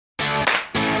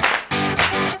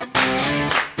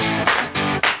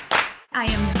I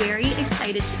am very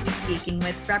excited to be speaking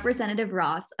with Representative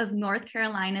Ross of North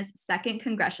Carolina's 2nd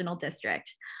Congressional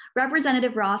District.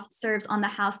 Representative Ross serves on the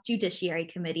House Judiciary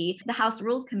Committee, the House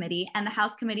Rules Committee, and the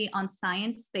House Committee on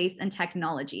Science, Space, and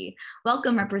Technology.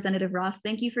 Welcome, Representative Ross.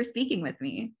 Thank you for speaking with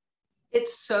me.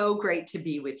 It's so great to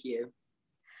be with you.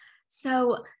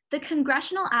 So, the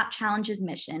Congressional App Challenge's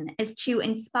mission is to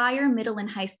inspire middle and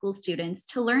high school students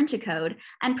to learn to code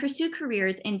and pursue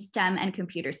careers in STEM and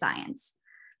computer science.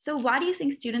 So why do you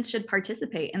think students should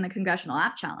participate in the Congressional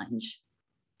App Challenge?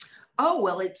 Oh,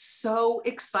 well, it's so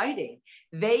exciting.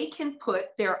 They can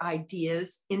put their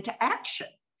ideas into action.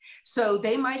 So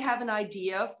they might have an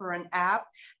idea for an app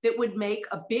that would make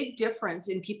a big difference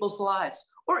in people's lives,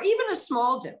 or even a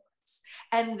small difference.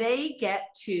 And they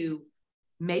get to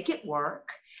make it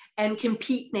work and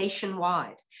compete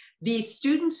nationwide. The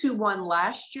students who won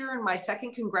last year in my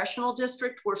 2nd Congressional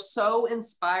District were so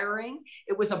inspiring.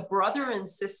 It was a brother and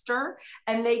sister,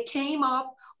 and they came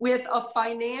up with a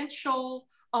financial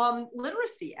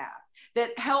literacy app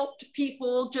that helped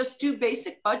people just do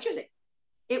basic budgeting.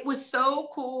 It was so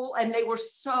cool, and they were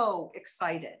so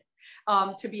excited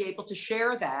to be able to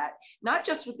share that, not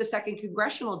just with the 2nd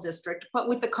Congressional District, but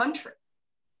with the country.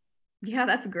 Yeah,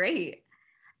 that's great.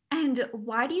 And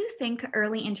why do you think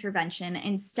early intervention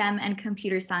in STEM and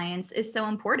computer science is so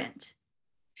important?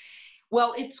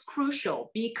 Well, it's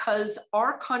crucial because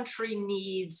our country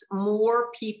needs more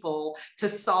people to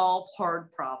solve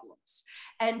hard problems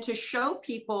and to show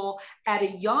people at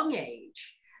a young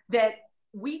age that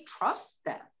we trust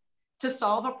them to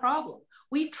solve a problem.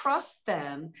 We trust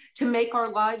them to make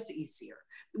our lives easier.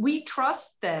 We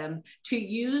trust them to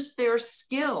use their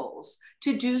skills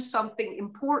to do something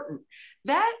important.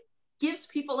 That gives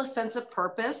people a sense of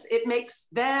purpose. It makes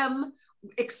them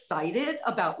excited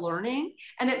about learning,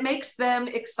 and it makes them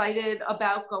excited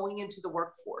about going into the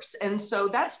workforce. And so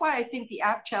that's why I think the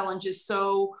App Challenge is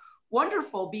so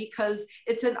wonderful, because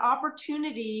it's an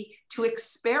opportunity to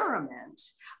experiment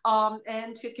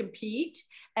and to compete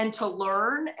and to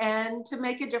learn and to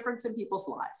make a difference in people's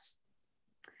lives.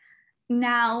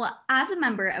 Now, as a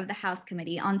member of the House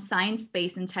Committee on Science,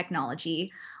 Space, and Technology,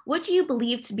 what do you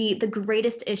believe to be the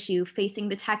greatest issue facing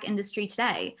the tech industry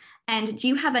today? And do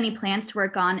you have any plans to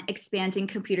work on expanding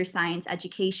computer science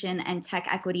education and tech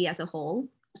equity as a whole?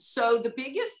 So the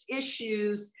biggest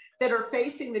issues that are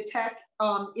facing the tech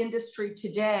industry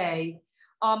today,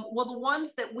 well, the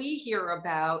ones that we hear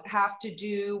about have to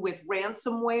do with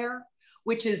ransomware,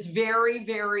 which is very,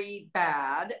 very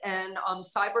bad, and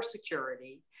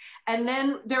cybersecurity. And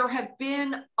then there have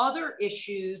been other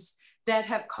issues that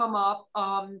have come up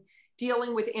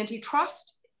dealing with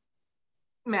antitrust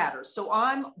matters. So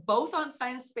I'm both on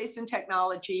science, space, and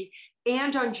technology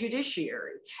and on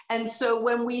judiciary. And so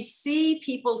when we see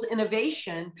people's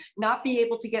innovation not be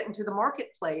able to get into the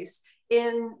marketplace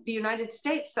in the United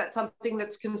States, that's something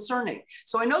that's concerning.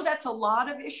 So I know that's a lot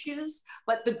of issues,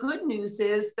 but the good news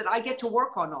is that I get to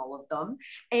work on all of them.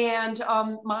 And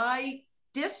my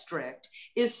district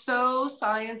is so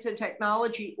science and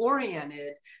technology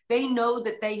oriented, they know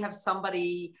that they have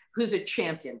somebody who's a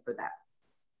champion for that.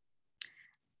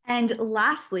 And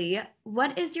lastly,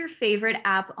 what is your favorite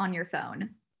app on your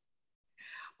phone?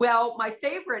 Well, my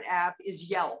favorite app is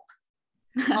Yelp.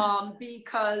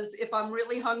 Because if I'm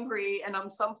really hungry and I'm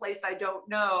someplace I don't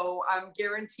know, I'm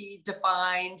guaranteed to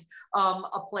find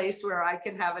a place where I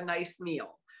can have a nice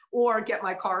meal or get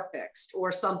my car fixed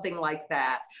or something like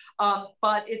that.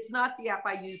 But it's not the app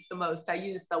I use the most. I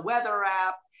use the weather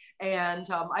app, and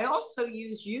I also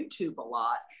use YouTube a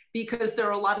lot because there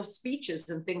are a lot of speeches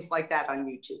and things like that on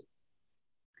YouTube.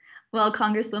 Well,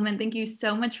 Congresswoman, thank you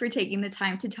so much for taking the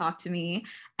time to talk to me.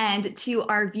 And to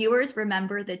our viewers,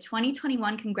 remember the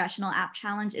 2021 Congressional App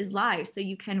Challenge is live, so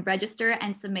you can register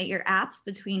and submit your apps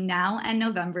between now and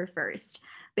November 1st.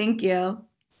 Thank you.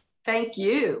 Thank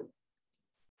you.